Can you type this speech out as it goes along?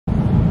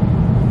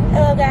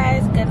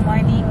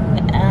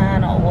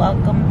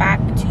welcome back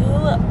to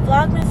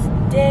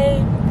Vlogmas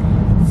Day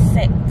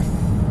 6.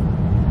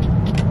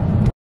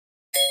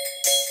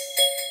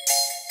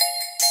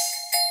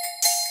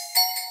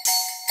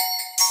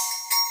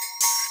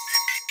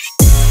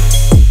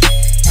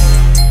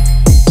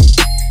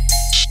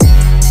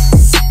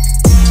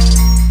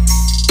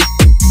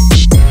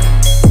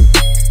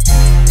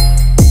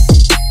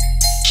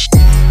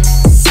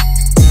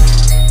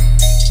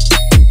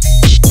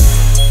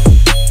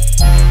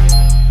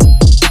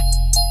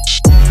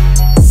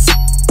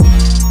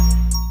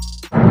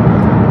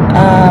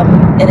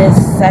 It is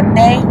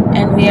Sunday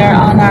and we are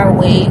on our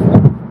way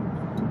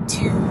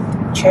to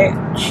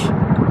church.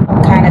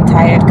 I'm kind of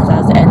tired because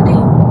I was editing.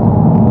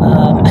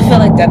 I feel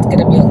like that's going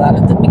to be a lot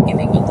of the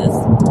beginning of this.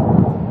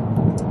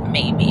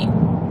 Maybe.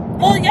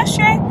 Well,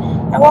 yesterday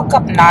I woke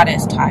up not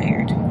as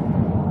tired.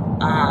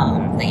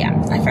 But yeah,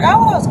 I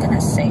forgot what I was going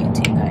to say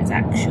to you guys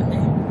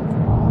actually.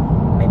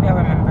 Maybe I'll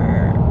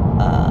remember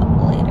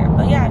later.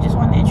 But yeah, I just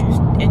want to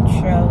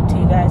intro to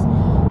you guys.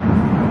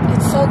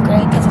 It's so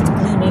great because it's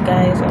gloomy,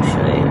 guys. I'll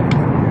show you.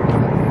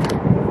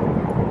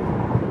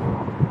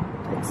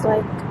 It's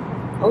like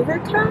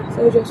overcast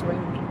or just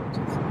rainy?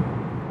 Just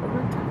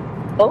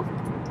overcast. Both?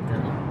 No.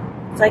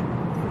 It's like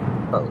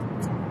both.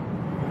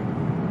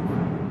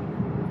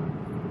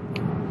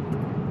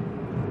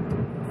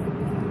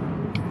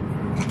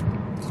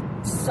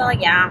 So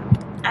yeah,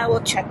 I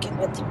will check in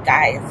with you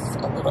guys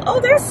a little. Oh,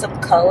 there's some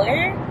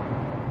color.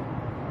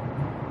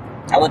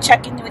 I will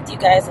check in with you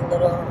guys a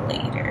little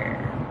later.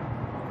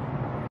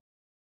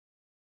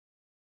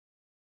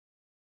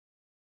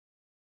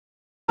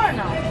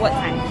 No, what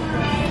time?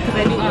 Because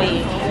I do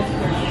wait.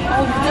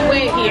 Oh, you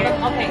wait here.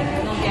 Okay.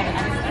 No, get it.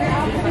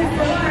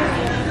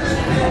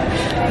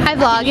 Hi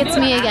vlog, it's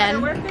me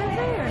again. Work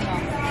Thursday or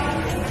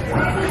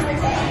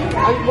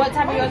no? What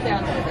time are you out there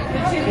on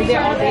Thursday? Is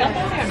there all day on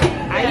Thursday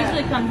or no? I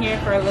usually come here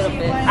for a little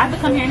bit. I have to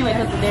come here anyway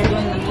because they're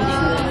doing the meeting.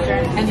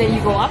 And then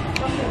you go up?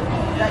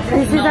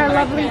 This is our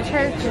lovely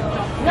church.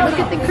 Look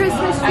at the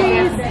Christmas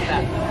trees.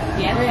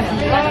 Yeah.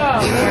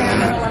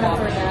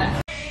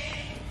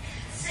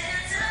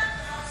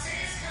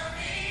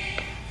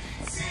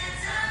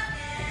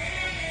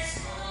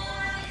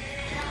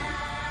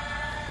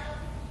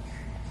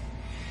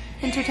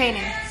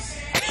 Entertaining.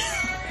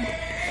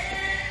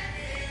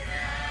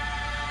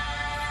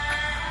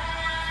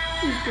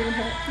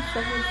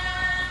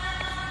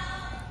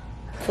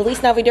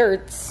 Feliz Navidad.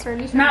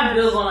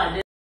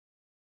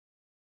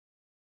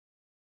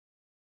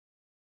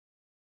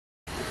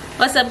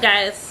 What's up,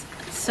 guys?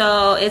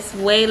 So it's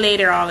way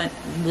later on.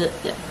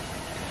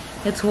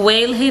 It's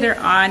way later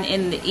on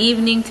in the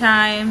evening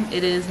time.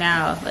 It is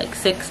now like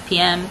 6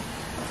 p.m.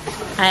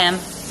 I am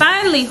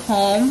finally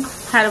home.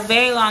 Had a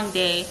very long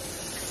day.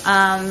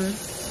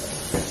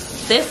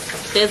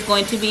 This is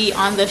going to be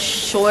on the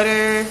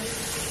shorter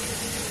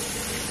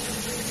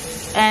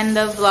end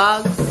of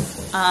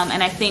vlogs,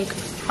 and I think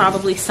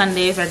probably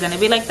Sundays are gonna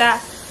be like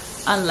that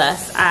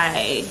unless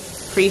I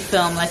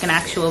pre-film like an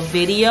actual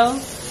video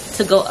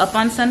to go up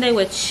on Sunday,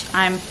 which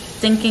I'm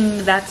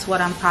thinking that's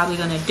what I'm probably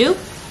gonna do.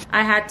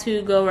 I had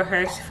to go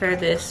rehearse for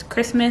this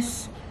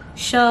Christmas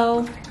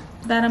show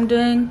that I'm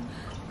doing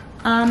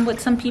with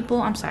some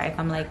people. I'm sorry if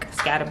I'm like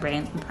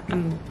scatterbrained.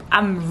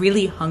 I'm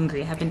really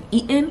hungry. I haven't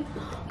eaten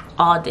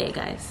all day,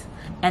 guys.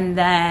 And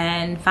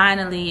then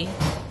finally,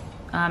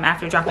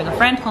 after dropping a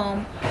friend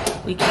home,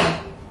 we came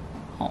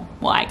home.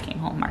 Well, I came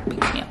home. Mark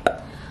picked me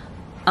up.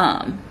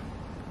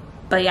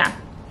 But yeah,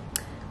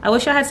 I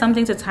wish I had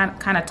something to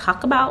kind of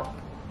talk about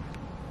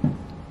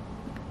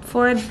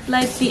for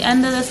like the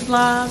end of this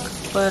vlog,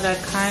 but I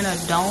kind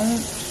of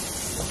don't.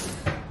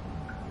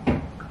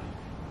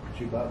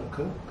 You about to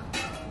cook?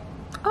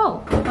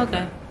 Oh,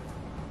 okay.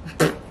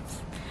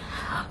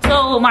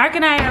 So Mark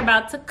and I are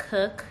about to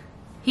cook.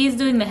 He's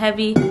doing the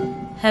heavy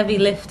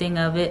lifting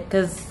of it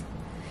because,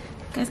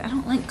 guys, I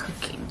don't like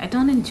cooking. I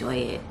don't enjoy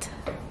it.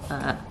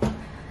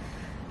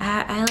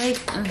 I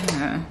like,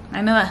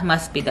 I know it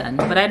must be done,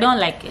 but I don't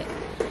like it.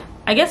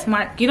 I guess,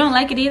 Mark, you don't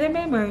like it either,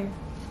 babe? Or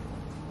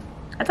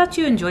I thought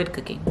you enjoyed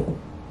cooking.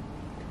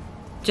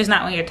 Just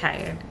not when you're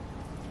tired.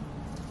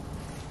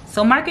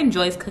 So Mark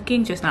enjoys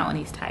cooking, just not when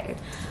he's tired.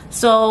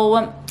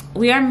 So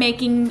we are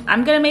making,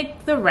 I'm gonna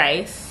make the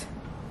rice.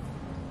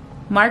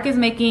 Mark is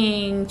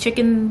making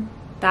chicken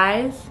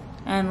thighs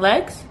and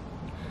legs.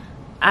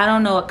 I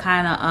don't know what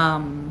kind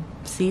of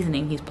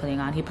seasoning he's putting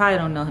on. He probably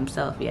don't know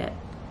himself yet.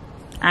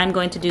 I'm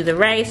going to do the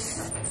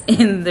rice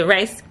in the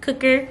rice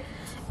cooker,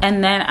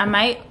 and then I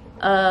might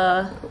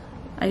I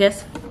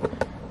guess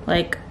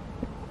like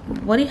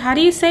how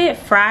do you say it?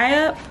 Fry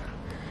up?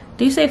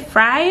 Do you say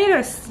fry it,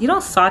 or you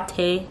don't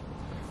saute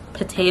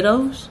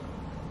potatoes?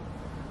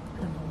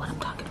 I don't know what I'm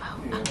talking about.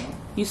 Yeah.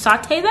 You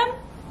saute them?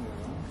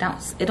 Yeah.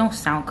 It don't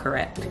sound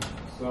correct. You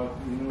know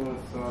what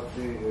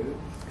saute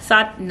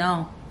is?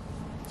 No.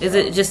 Is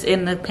it just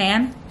in the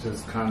pan?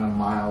 Just kind of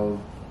mild.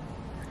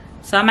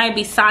 So I might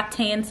be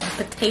sauteing some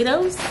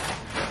potatoes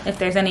if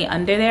there's any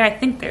under there. I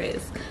think there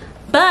is.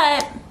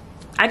 But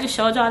I just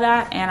showed y'all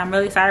that and I'm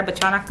really sorry,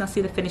 but y'all not gonna see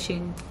the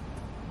finishing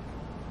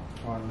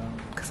Why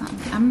not? Because I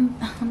don't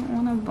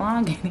want to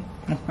vlog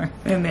anymore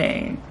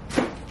today.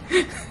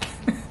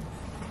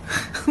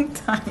 I'm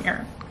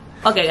tired.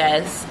 Okay,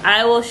 guys,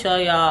 I will show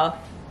y'all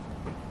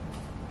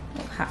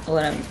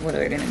what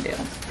we're gonna do.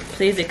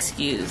 Please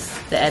excuse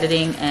the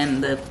editing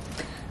and the.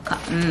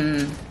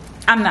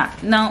 I'm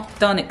not. No,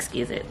 don't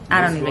excuse it.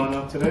 I don't even.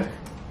 What's going on today?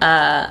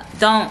 I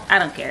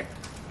don't care.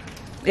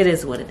 It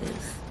is what it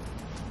is.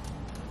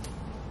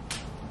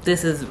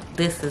 This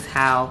is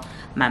how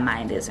my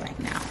mind is right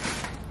now.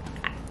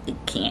 I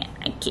can't.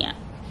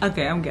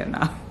 Okay, I'm getting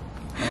off.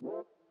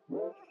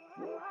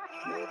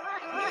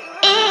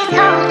 It's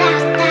cold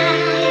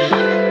outside,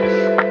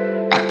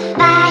 but the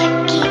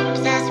fire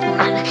keeps us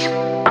warm.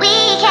 We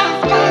can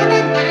spend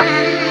the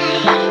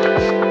night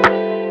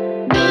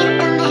beneath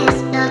the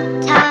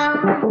mistletoe.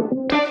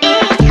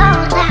 It's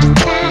cold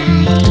outside,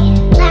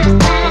 outside, outside, outside.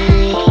 It's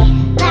cold outside,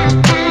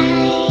 outside,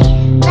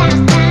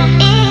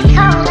 outside. Cold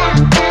outside.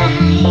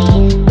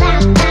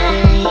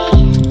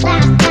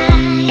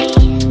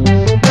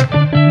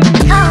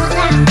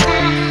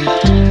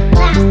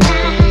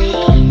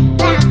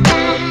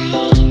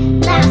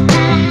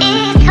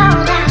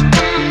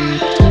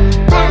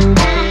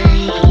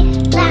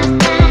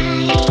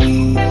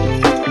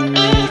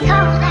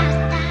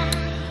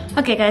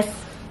 Okay, guys,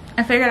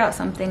 I figured out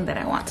something that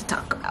I want to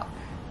talk about.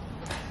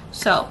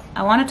 So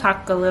I want to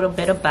talk a little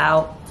bit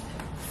about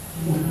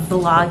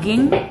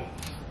vlogging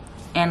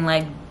and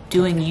like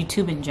doing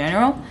YouTube in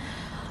general.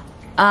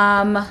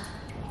 I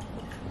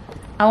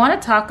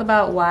want to talk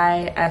about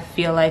why I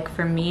feel like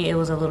for me it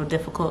was a little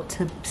difficult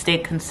to stay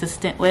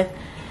consistent with.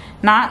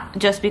 Not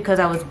just because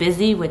I was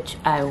busy, which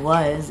I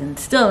was and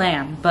still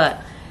am,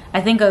 but I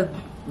think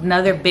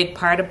another big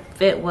part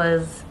of it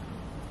was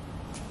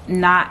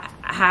not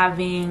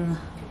having,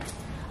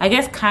 I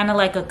guess, kind of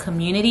like a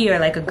community or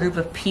like a group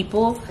of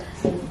people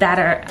that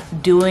are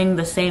doing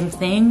the same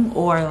thing,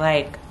 or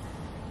like,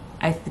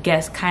 I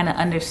guess, kind of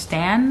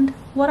understand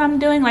what I'm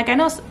doing. Like, I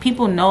know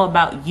people know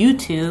about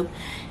YouTube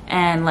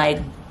and like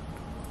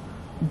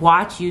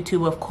watch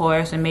YouTube, of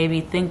course, and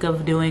maybe think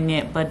of doing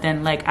it, but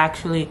then like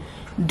actually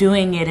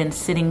doing it and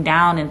sitting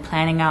down and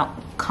planning out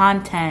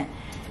content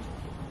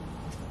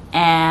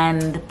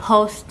and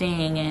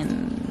posting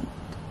and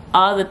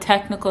all the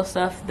technical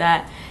stuff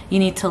that you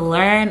need to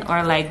learn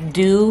or like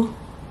do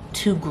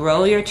to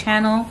grow your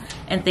channel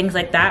and things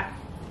like that.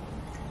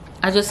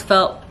 I just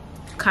felt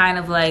kind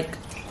of like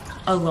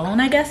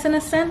alone, I guess, in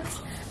a sense.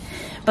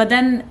 But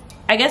then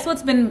I guess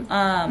what's been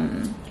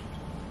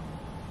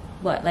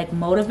like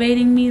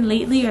motivating me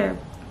lately, or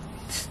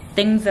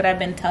things that I've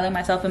been telling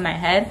myself in my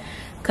head,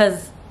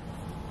 because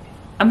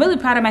I'm really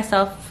proud of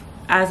myself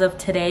as of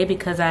today,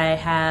 because I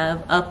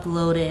have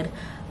uploaded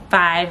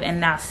 5 and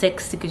now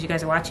 6, because you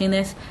guys are watching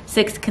this,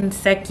 6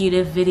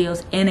 consecutive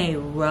videos in a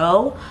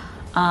row.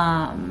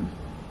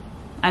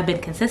 I've been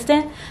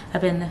consistent.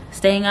 I've been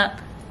staying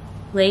up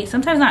late,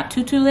 sometimes not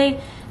too late,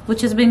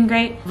 which has been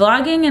great.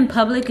 Vlogging in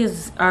public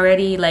is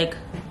already like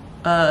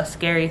a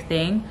scary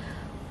thing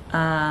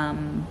for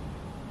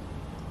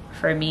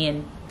me,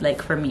 and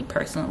like for me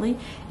personally,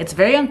 it's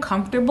very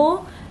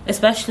uncomfortable,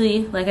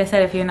 especially like I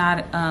said, if you're not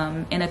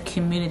in a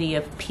community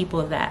of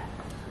people that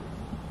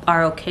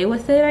are okay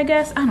with it, I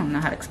guess. I don't know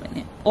how to explain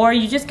it. Or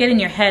you just get in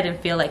your head and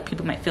feel like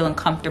people might feel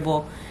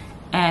uncomfortable,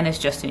 and it's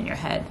just in your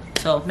head.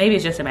 So maybe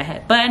it's just in my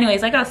head. But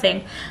anyways, like I was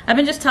saying, I've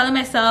been just telling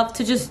myself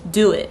to just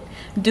do it.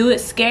 Do it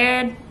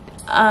scared,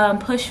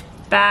 push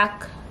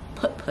back.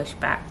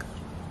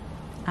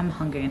 I'm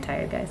hungry and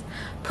tired, guys.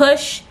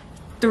 Push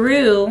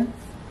through.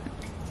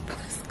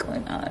 What's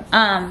going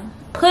on?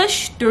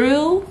 Push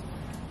through,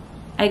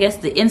 I guess,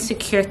 the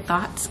insecure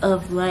thoughts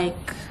of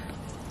like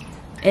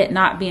it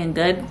not being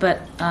good, but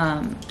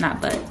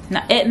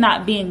it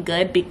not being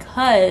good,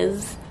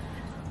 because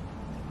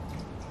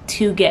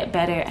to get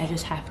better I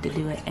just have to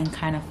do it and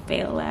kind of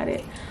fail at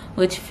it,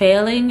 which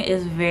failing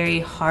is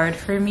very hard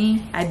for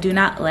me. I do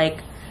not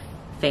like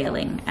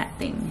failing at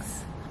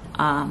things.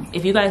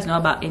 If you guys know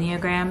about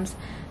Enneagrams,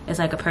 it's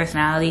like a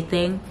personality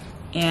thing,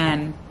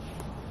 and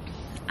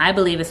I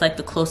believe it's like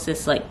the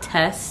closest like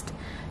test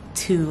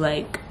to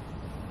like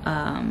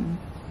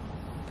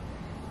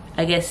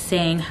I guess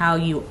saying how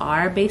you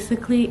are,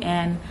 basically.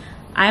 And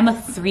I'm a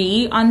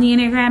 3 on the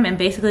Enneagram, and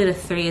basically the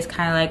 3 is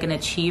kind of like an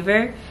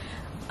achiever,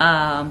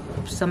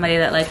 somebody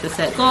that likes to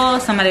set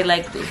goals, somebody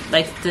likes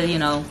to, you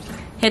know,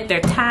 hit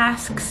their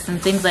tasks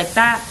and things like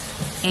that,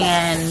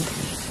 and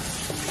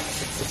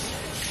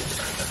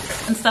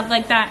stuff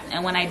like that.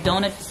 And when I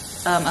don't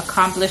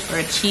accomplish or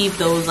achieve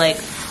those like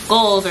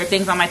goals or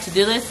things on my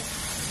to-do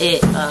list,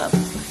 it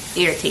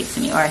irritates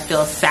me, or I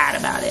feel sad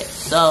about it.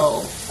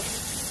 So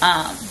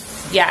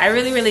yeah, I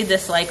really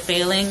dislike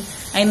failing.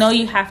 I know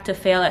you have to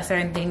fail at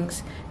certain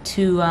things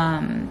to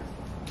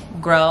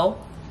grow.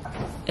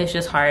 It's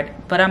just hard,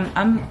 but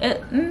I'm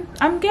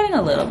getting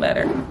a little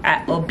better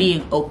at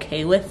being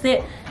okay with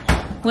it,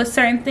 with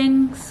certain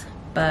things.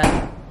 But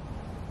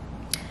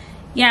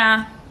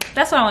yeah,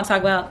 that's what I want to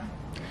talk about.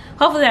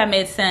 Hopefully that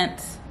made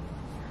sense.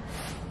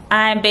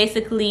 I'm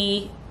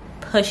basically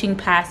pushing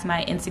past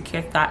my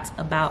insecure thoughts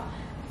about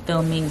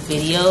filming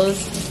videos,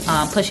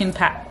 pushing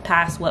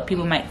past what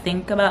people might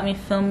think about me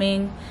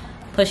filming,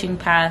 pushing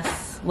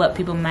past what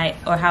people might,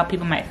 or how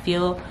people might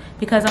feel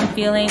because I'm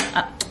filming.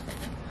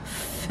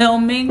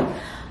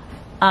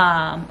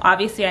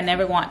 Obviously I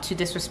never want to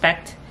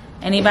disrespect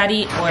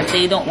anybody, or if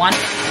they don't want,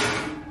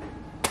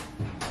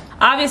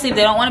 obviously if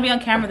they don't want to be on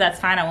camera, that's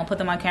fine. I won't put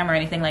them on camera or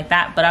anything like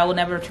that, but I will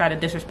never try to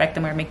disrespect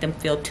them or make them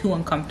feel too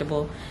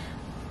uncomfortable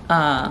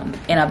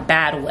in a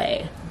bad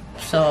way.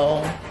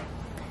 So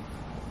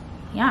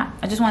yeah,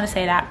 I just want to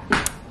say that.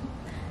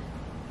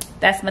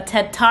 That's my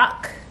TED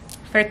Talk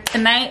for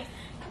tonight,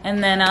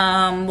 and then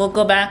we'll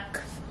go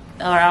back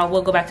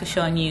to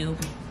showing you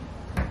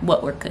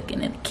what we're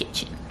cooking in the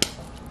kitchen.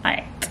 All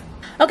right.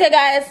 Okay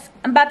guys,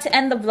 I'm about to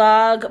end the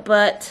vlog,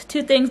 but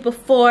two things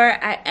before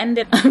I end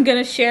it. I'm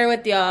gonna share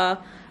with y'all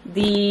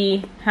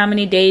how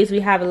many days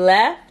we have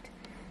left.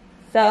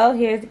 So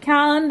here's the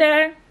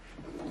calendar.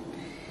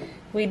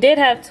 We did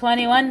have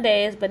 21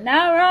 days, but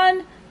now we're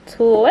on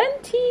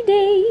 20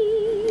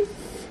 days.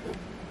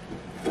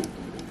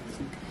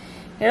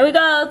 Here we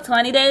go,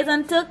 20 days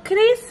until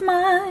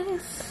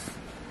Christmas.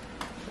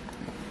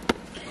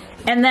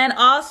 And then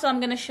also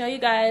I'm gonna show you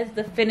guys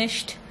the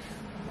finished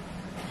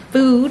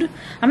food.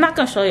 I'm not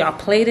gonna show y'all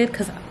plated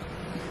because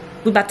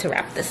we're about to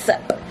wrap this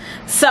up.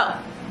 So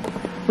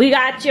we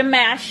got your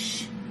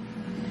mashed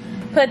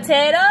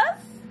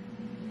potatoes.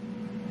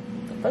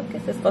 The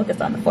focus is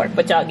focused on the fork,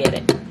 but y'all get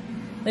it.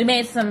 We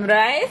made some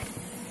rice,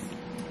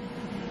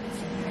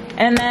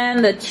 and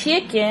then the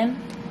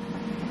chicken.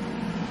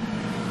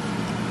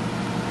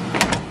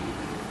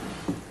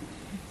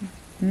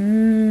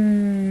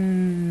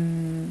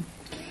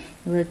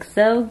 Looks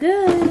so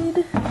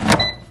good.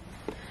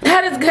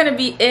 That is gonna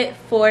be it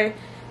for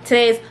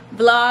today's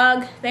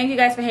vlog. Thank you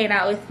guys for hanging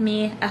out with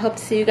me. I hope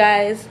to see you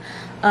guys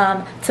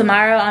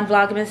tomorrow on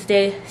Vlogmas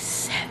Day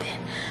 7.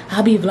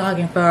 I'll be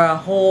vlogging for a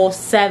whole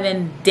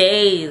 7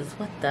 days.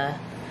 What the?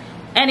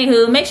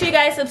 Anywho, make sure you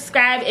guys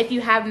subscribe if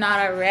you have not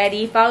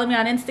already. Follow me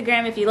on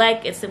Instagram if you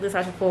like. It's simply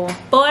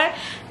Sasha414.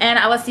 And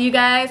I will see you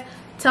guys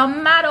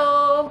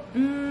tomorrow.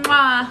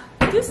 Mwah.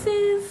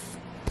 Deuces.